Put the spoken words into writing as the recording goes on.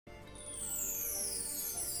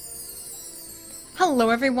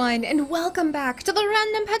Hello everyone, and welcome back to the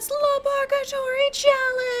Random Pets LaBARKatory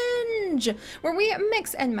Challenge, where we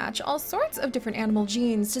mix and match all sorts of different animal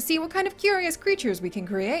genes to see what kind of curious creatures we can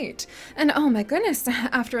create. And oh my goodness,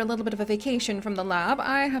 after a little bit of a vacation from the lab,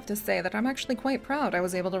 I have to say that I'm actually quite proud I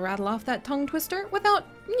was able to rattle off that tongue twister without,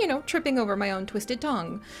 tripping over my own twisted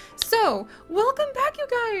tongue. So, welcome back you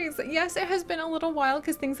guys! Yes, it has been a little while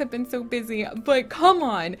because things have been so busy, but come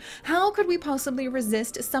on! How could we possibly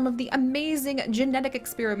resist some of the amazing genetic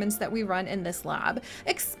experiments that we run in this lab,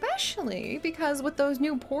 especially because with those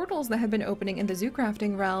new portals that have been opening in the zoo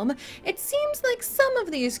crafting realm, it seems like some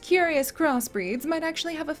of these curious crossbreeds might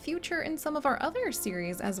actually have a future in some of our other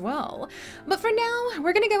series as well. But for now,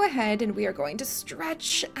 we're going to go ahead and we are going to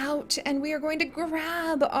stretch out and we are going to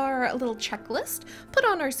grab our little checklist, put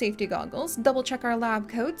on our safety goggles, double check our lab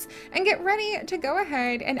coats, and get ready to go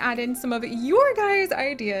ahead and add in some of your guys'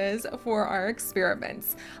 ideas for our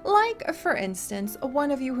experiments. Like, for instance,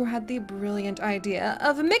 one of you who had the brilliant idea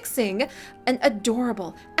of mixing an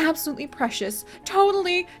adorable, absolutely precious,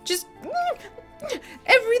 totally just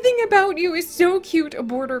everything about you is so cute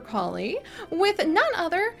border collie with none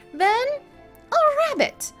other than a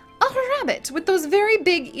rabbit. A rabbit with those very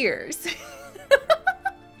big ears.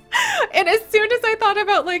 And as soon as I thought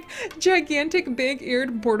about like gigantic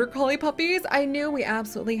big-eared border collie puppies, I knew we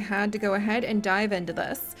absolutely had to go ahead and dive into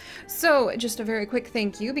this. So just a very quick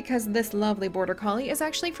thank you, because this lovely border collie is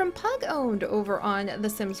actually from Pug Owned over on the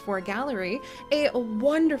Sims 4 Gallery, a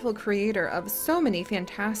wonderful creator of so many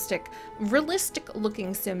fantastic, realistic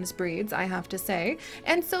looking Sims breeds, I have to say.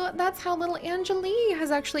 And so that's how little Angelie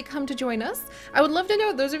has actually come to join us. I would love to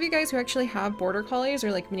know, those of you guys who actually have border collies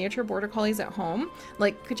or like miniature border collies at home,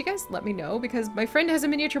 like could you guys let me know, because my friend has a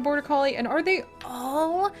miniature border collie, and are they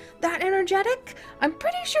all that energetic? I'm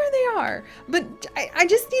pretty sure they are, but I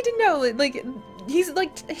just need to know, like, he's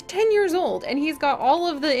like 10 years old and he's got all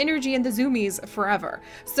of the energy and the zoomies forever.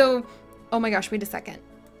 So, oh my gosh, wait a second.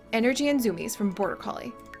 Energy and zoomies from border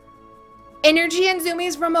collie. Energy and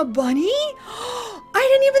zoomies from a bunny? I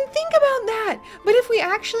didn't even think about that! But if we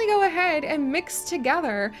actually go ahead and mix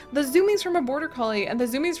together the zoomies from a border collie and the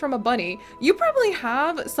zoomies from a bunny, you probably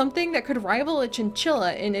have something that could rival a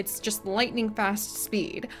chinchilla in its just lightning fast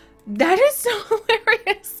speed. That is so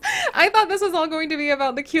hilarious! I thought this was all going to be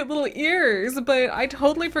about the cute little ears, but I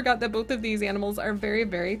totally forgot that both of these animals are very,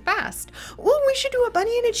 very fast. Oh, we should do a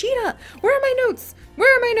bunny and a cheetah! Where are my notes?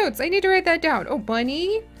 Where are my notes? I need to write that down. Oh,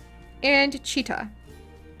 bunny and cheetah.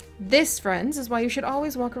 This, friends, is why you should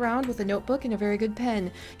always walk around with a notebook and a very good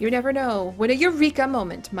pen. You never know when a eureka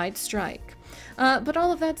moment might strike. But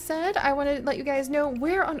all of that said, I want to let you guys know,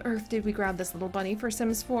 where on earth did we grab this little bunny for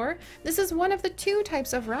Sims 4? This is one of the two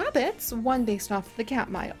types of rabbits, one based off the cat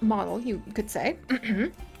model, you could say.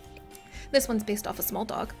 This one's based off a small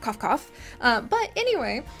dog, cough cough. But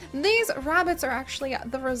anyway, these rabbits are actually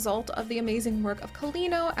the result of the amazing work of COLLIE.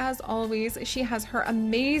 As always, she has her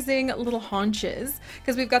amazing little haunches,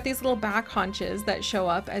 because we've got these little back haunches that show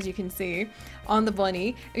up, as you can see, on the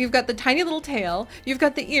bunny. You've got the tiny little tail, you've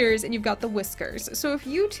got the ears, and you've got the whiskers. So if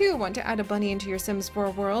you too want to add a bunny into your Sims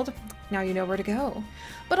 4 world, now you know where to go.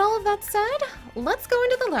 But all of that said, let's go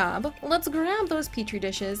into the lab, let's grab those petri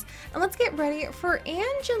dishes, and let's get ready for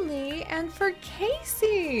Angelie and for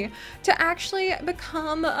Casey to actually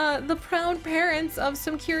become the proud parents of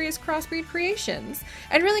some curious crossbreed creations.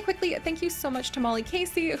 And really quickly, thank you so much to Molly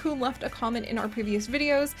Casey, who left a comment in our previous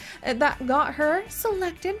videos that got her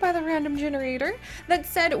selected by the random generator that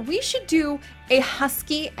said we should do a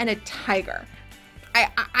husky and a tiger. I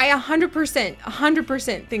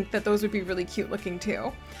 100% think that those would be really cute looking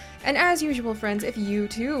too. And as usual, friends, if you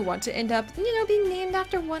too want to end up, being named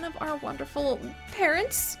after one of our wonderful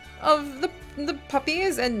parents of the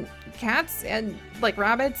puppies and cats and like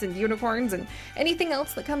rabbits and unicorns and anything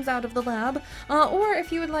else that comes out of the lab, or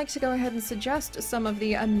if you would like to go ahead and suggest some of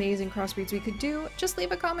the amazing crossbreeds we could do, just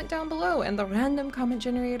leave a comment down below and the random comment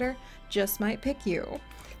generator just might pick you.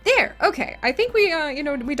 There, okay, I think we,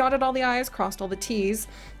 we dotted all the I's, crossed all the T's,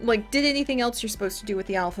 like, did anything else you're supposed to do with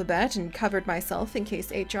the alphabet, and covered myself in case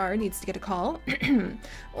HR needs to get a call.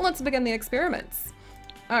 Let's begin the experiments.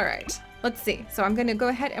 Alright, let's see. So I'm gonna go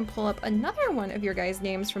ahead and pull up another one of your guys'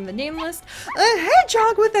 names from the name list. A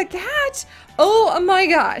hedgehog with a cat! Oh my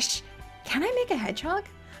gosh! Can I make a hedgehog?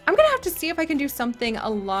 I'm gonna have to see if I can do something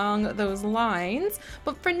along those lines,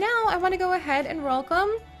 but for now, I want to go ahead and welcome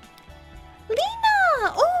Lena!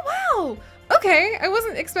 Oh, wow! Okay, I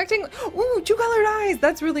wasn't expecting... Ooh, two colored eyes!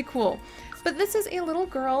 That's really cool. But this is a little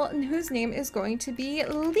girl whose name is going to be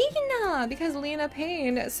Lena, because Lena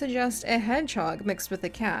Payne suggests a hedgehog mixed with a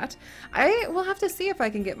cat. I will have to see if I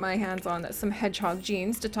can get my hands on some hedgehog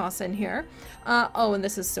genes to toss in here. Oh, and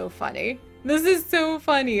this is so funny. This is so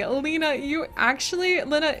funny. Lena, you actually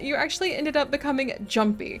ended up becoming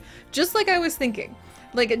jumpy, just like I was thinking.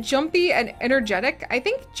 Like jumpy and energetic. I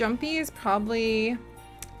think jumpy is probably...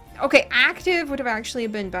 Okay, active would have actually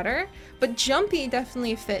been better, but jumpy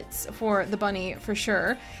definitely fits for the bunny for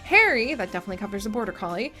sure. Hairy, that definitely covers the border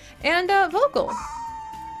collie, and vocal.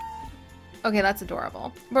 Okay, that's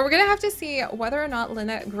adorable. But we're gonna have to see whether or not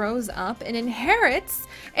Lena grows up and inherits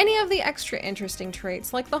any of the extra interesting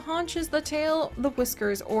traits like the haunches, the tail, the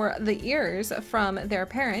whiskers, or the ears from their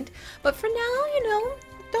parent. But for now, you know,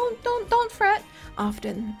 don't fret.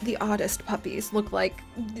 Often the oddest puppies look like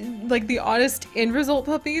the oddest end result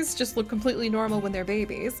puppies just look completely normal when they're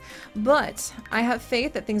babies. But I have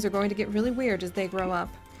faith that things are going to get really weird as they grow up.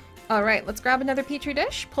 All right, let's grab another petri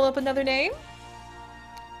dish, pull up another name.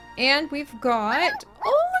 And we've got,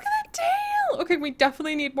 oh, look at that tail. Okay, we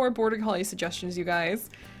definitely need more border collie suggestions, you guys.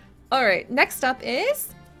 All right, next up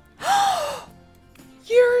is,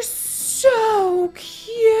 you're so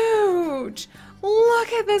cute.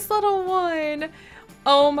 Look at this little one.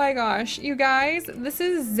 Oh my gosh, you guys, this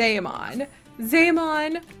is Zaymon.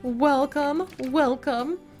 Zaymon, welcome,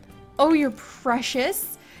 welcome. Oh, you're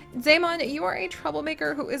precious. Zaymon, you are a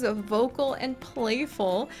troublemaker who is vocal and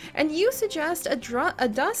playful, and you suggest a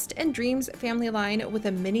Dust and Dreams family line with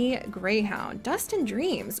a mini greyhound. Dust and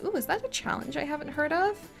Dreams. Ooh, is that a challenge I haven't heard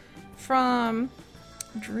of? From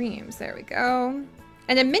Dreams, there we go.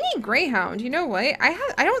 And a mini greyhound, you know what? I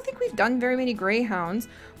don't think we've done very many greyhounds.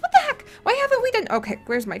 What the heck? Why haven't we done? Okay,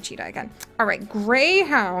 where's my cheetah again? All right,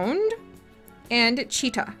 greyhound and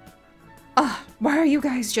cheetah. Ah, why are you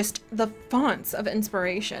guys just the fonts of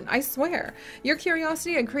inspiration? I swear, your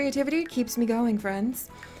curiosity and creativity keeps me going, friends.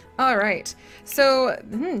 All right, so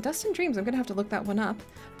Dust and Dreams, I'm gonna have to look that one up.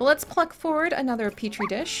 But let's pluck forward another petri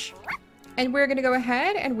dish, and we're gonna go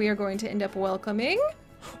ahead and we are going to end up welcoming.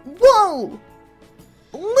 Whoa!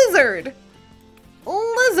 Lizard!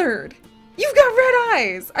 Lizard! You've got red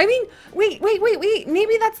eyes! I mean, wait.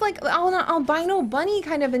 Maybe that's like an albino bunny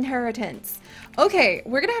kind of inheritance. Okay,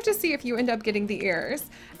 we're gonna have to see if you end up getting the ears.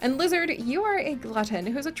 And Lizard, you are a glutton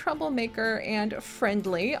who's a troublemaker and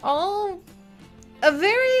friendly. All a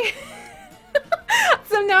very...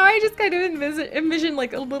 So now I just kind of envision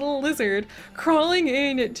like a little lizard crawling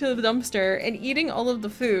in to the dumpster and eating all of the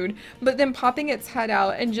food, but then popping its head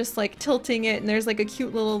out and just like tilting it, and there's like a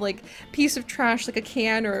cute little like piece of trash, like a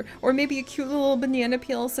can or maybe a cute little banana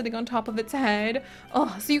peel sitting on top of its head.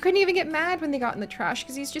 Oh, so you couldn't even get mad when they got in the trash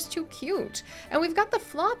because he's just too cute. And we've got the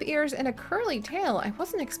flop ears and a curly tail. I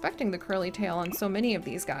wasn't expecting the curly tail on so many of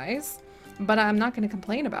these guys, but I'm not going to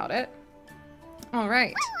complain about it. All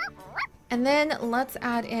right. And then let's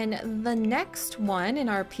add in the next one in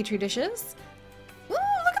our petri dishes. Ooh,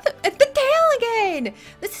 look at the tail again!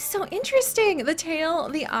 This is so interesting. The tail,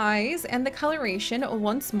 the eyes, and the coloration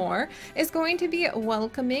once more is going to be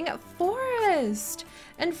welcoming Forest.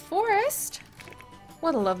 And Forest,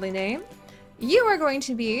 what a lovely name. You are going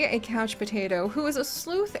to be a couch potato who is a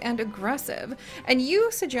sleuth and aggressive, and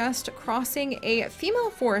you suggest crossing a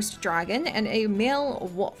female forest dragon and a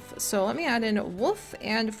male wolf. So let me add in wolf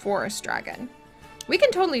and forest dragon. We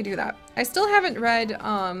can totally do that. I still haven't read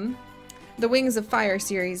the Wings of Fire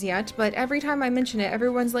series yet, but every time I mention it,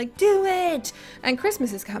 everyone's like, do it! And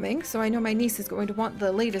Christmas is coming, so I know my niece is going to want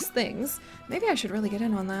the latest things. Maybe I should really get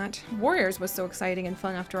in on that. Warriors was so exciting and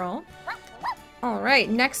fun after all. All right,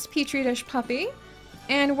 next petri dish puppy.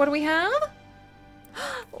 And what do we have?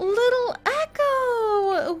 Little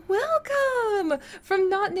Echo! Welcome! From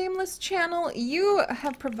Not Nameless channel, you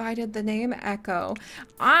have provided the name Echo.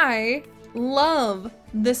 I love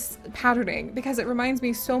this patterning because it reminds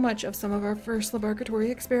me so much of some of our first LaBARKatory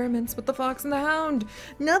experiments with the fox and the hound.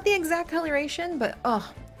 Not the exact coloration, but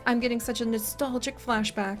oh, I'm getting such a nostalgic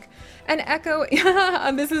flashback. And Echo,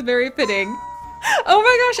 and this is very fitting. Oh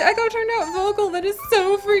my gosh, Echo turned out vocal. That is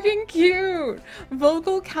so freaking cute.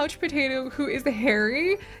 Vocal couch potato who is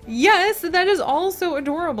hairy. Yes, that is also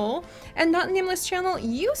adorable. And Not Nameless channel,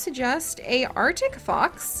 you suggest a Arctic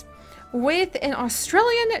fox with an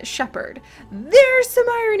Australian shepherd. There's some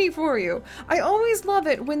irony for you. I always love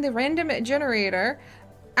it when the random generator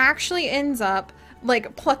actually ends up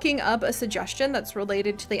like plucking up a suggestion that's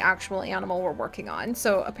related to the actual animal we're working on.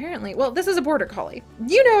 So apparently, well, this is a border collie.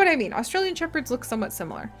 You know what I mean. Australian shepherds look somewhat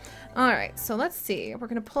similar. All right, so let's see. We're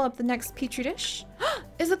gonna pull up the next petri dish.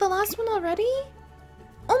 Is it the last one already?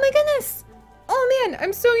 Oh my goodness. Oh man,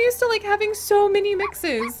 I'm so used to like having so many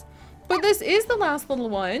mixes. But this is the last little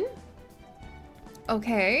one.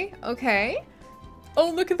 Okay, okay.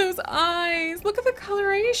 Oh, look at those eyes. Look at the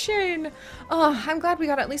coloration. Oh, I'm glad we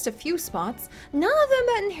got at least a few spots. None of them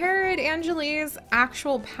that inherit Angelie's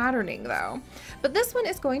actual patterning though. But this one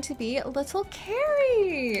is going to be little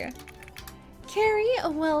Carrie. Carrie,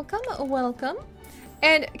 welcome, welcome.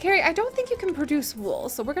 And Carrie, I don't think you can produce wool,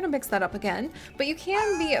 so we're gonna mix that up again. But you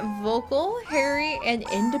can be vocal, hairy, and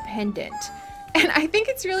independent. And I think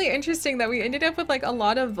it's really interesting that we ended up with like a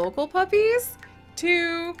lot of vocal puppies.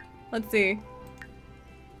 2, let's see.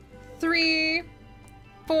 3,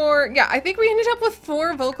 4, yeah, I think we ended up with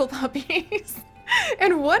 4 vocal puppies.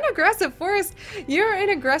 And 1 aggressive Forrest. You're an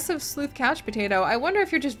aggressive sleuth couch potato. I wonder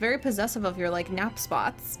if you're just very possessive of your like nap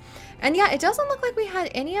spots. And yeah, it doesn't look like we had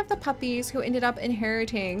any of the puppies who ended up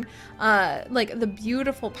inheriting like the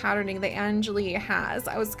beautiful patterning that Angelie has.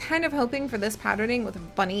 I was kind of hoping for this patterning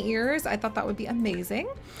with bunny ears. I thought that would be amazing.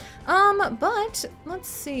 But let's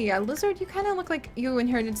see, Lizard, you kind of look like you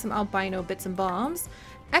inherited some albino bits and bobs.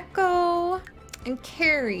 Echo and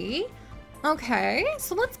Carrie. Okay,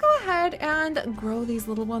 so let's go ahead and grow these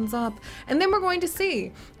little ones up. And then we're going to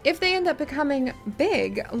see if they end up becoming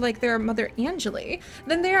big like their mother Angelie,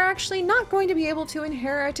 then they are actually not going to be able to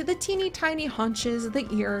inherit the teeny tiny haunches, the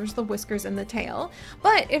ears, the whiskers, and the tail.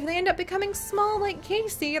 But if they end up becoming small like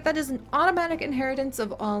Casey, that is an automatic inheritance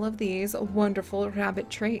of all of these wonderful rabbit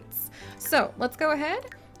traits. So let's go ahead.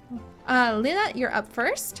 Lena, you're up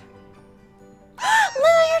first.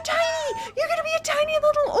 Lena, you're tiny! You're gonna be a tiny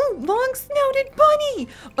little, long-snouted bunny!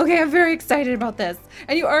 Okay, I'm very excited about this.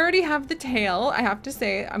 And you already have the tail, I have to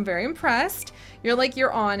say. I'm very impressed. You're like,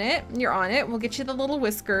 you're on it. You're on it. We'll get you the little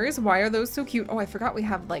whiskers. Why are those so cute? Oh, I forgot we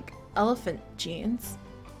have, like, elephant genes.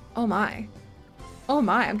 Oh, my. Oh,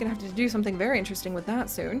 my. I'm gonna have to do something very interesting with that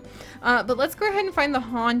soon. But let's go ahead and find the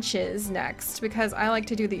haunches next, because I like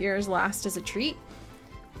to do the ears last as a treat.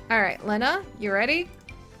 All right, Lena, you ready?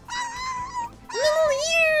 Little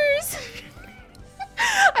ears!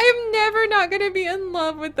 I am never not gonna be in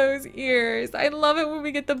love with those ears. I love it when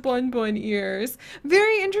we get the bun ears.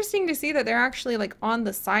 Very interesting to see that they're actually like on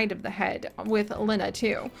the side of the head with Lena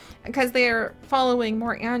too, because they're following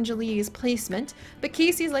more Angelie's placement. But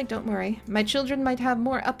Casey's like, don't worry, my children might have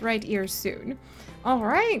more upright ears soon. All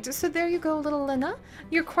right, so there you go, little Lena.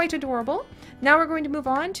 You're quite adorable. Now we're going to move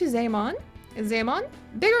on to Zaymon. Is Zaymon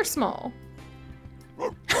big or small?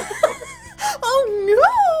 Oh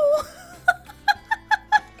no!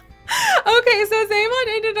 Okay, so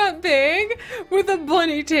Zaymon ended up big with a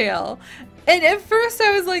bunny tail. And at first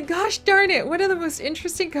I was like, gosh darn it, one of the most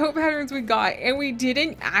interesting coat patterns we got, and we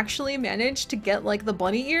didn't actually manage to get like the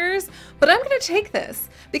bunny ears, but I'm gonna take this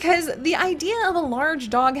because the idea of a large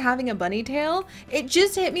dog having a bunny tail, it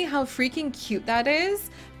just hit me how freaking cute that is.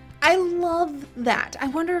 I love that. I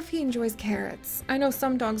wonder if he enjoys carrots. I know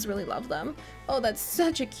some dogs really love them. Oh, that's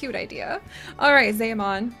such a cute idea. All right,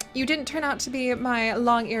 Zaymon, you didn't turn out to be my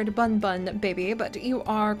long-eared bun baby, but you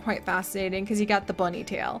are quite fascinating because you got the bunny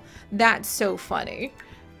tail. That's so funny.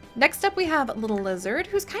 Next up, we have little Lizard,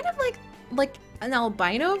 who's kind of like an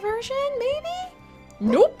albino version, maybe?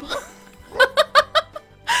 Nope.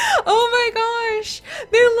 Oh my gosh,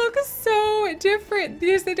 they look so different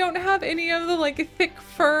because they don't have any of the like thick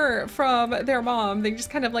fur from their mom. They just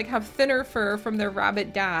kind of like have thinner fur from their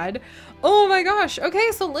rabbit dad. Oh my gosh.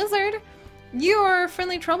 Okay, so Lizard, you are a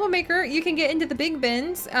friendly troublemaker. You can get into the big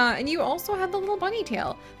bins, and you also have the little bunny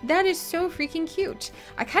tail. That is so freaking cute.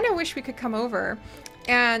 I kind of wish we could come over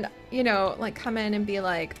and, you know, like come in and be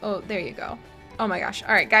like, oh, there you go. Oh my gosh.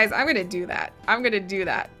 All right, guys, I'm gonna do that. I'm gonna do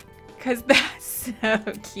that. Because that's so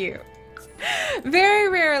cute. Very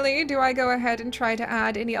rarely do I go ahead and try to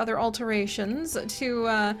add any other alterations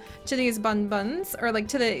to these buns, or like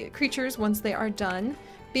to the creatures once they are done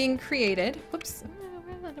being created. Whoops.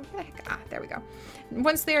 Where the heck? Ah, there we go.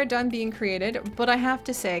 Once they are done being created, but I have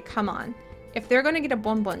to say, come on. If they're going to get a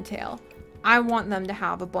bun tail, I want them to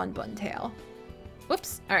have a bun tail.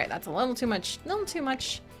 Whoops. All right, that's a little too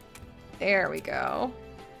much. There we go.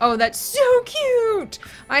 Oh, that's so cute!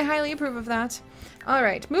 I highly approve of that. All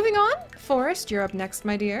right, moving on. Forrest, you're up next,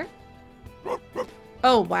 my dear.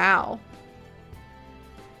 Oh, wow.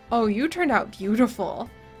 Oh, you turned out beautiful.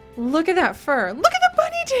 Look at that fur. Look at the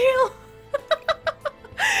bunny tail!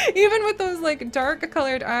 Even with those like dark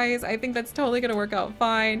colored eyes, I think that's totally gonna work out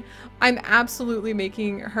fine. I'm absolutely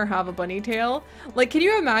making her have a bunny tail. Like, can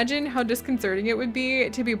you imagine how disconcerting it would be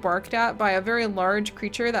to be barked at by a very large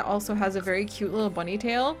creature that also has a very cute little bunny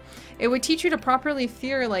tail? It would teach you to properly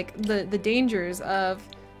fear like the dangers of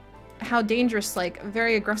how dangerous like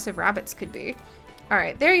very aggressive rabbits could be. All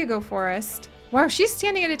right, there you go, Forrest. Wow, she's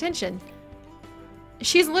standing at attention.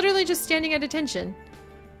 She's literally just standing at attention.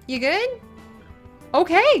 You good?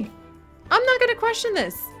 Okay. I'm not gonna question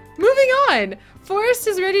this. Moving on. Forrest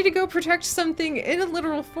is ready to go protect something in a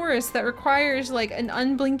literal forest that requires like an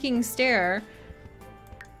unblinking stare.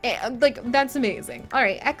 Like, that's amazing. All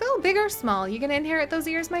right, Echo, big or small? You gonna inherit those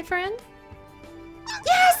ears, my friend?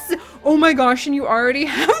 Yes! Oh my gosh, and you already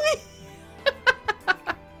have me.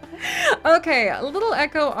 Okay, little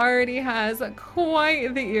Echo already has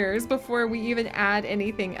quite the ears before we even add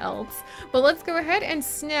anything else. But let's go ahead and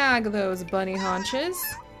snag those bunny haunches.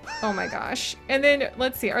 Oh my gosh. And then,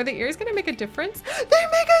 let's see, are the ears gonna make a difference? They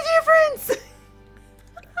make a difference!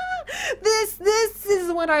 This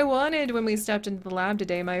is what I wanted when we stepped into the lab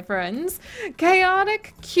today, my friends.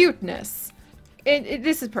 Chaotic cuteness.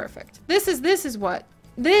 This is perfect. This is what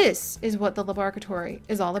the LaBARKatory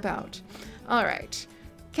is all about. All right.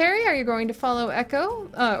 Carrie, are you going to follow Echo?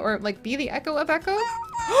 Or like be the echo of Echo?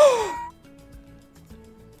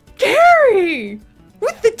 Carrie!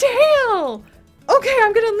 With the tail! Okay,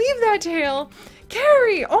 I'm gonna leave that tail.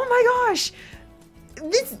 Carrie, oh my gosh!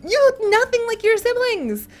 You look nothing like your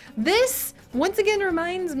siblings! This, once again,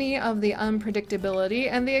 reminds me of the unpredictability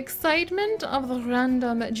and the excitement of the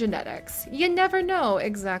random genetics. You never know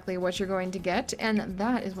exactly what you're going to get, and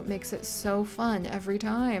that is what makes it so fun every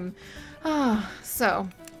time. So,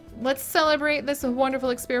 let's celebrate this wonderful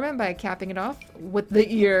experiment by capping it off with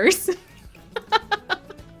the ears.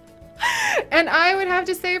 And I would have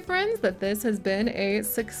to say, friends, that this has been a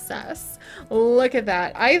success. Look at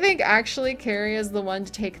that. I think actually Carrie is the one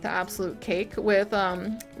to take the absolute cake with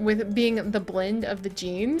being the blend of the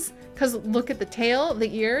genes. Because look at the tail,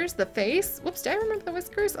 the ears, the face. Whoops, did I remember the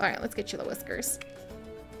whiskers? All right, let's get you the whiskers.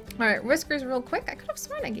 All right, whiskers real quick. I could have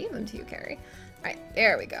sworn I gave them to you, Carrie. All right,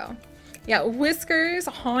 there we go. Yeah, whiskers,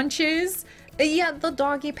 haunches. Yeah, the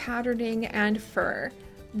doggy patterning and fur.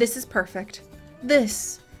 This is perfect.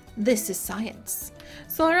 This is science.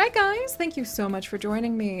 So alright guys, thank you so much for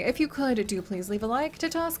joining me. If you could, do please leave a like to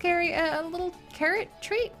toss Carrie a little carrot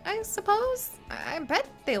treat, I suppose. I bet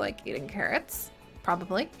they like eating carrots.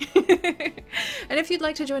 Probably. And if you'd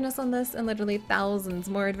like to join us on this and literally thousands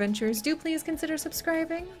more adventures, do please consider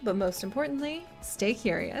subscribing. But most importantly, stay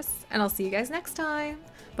curious. And I'll see you guys next time.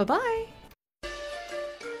 Bye-bye!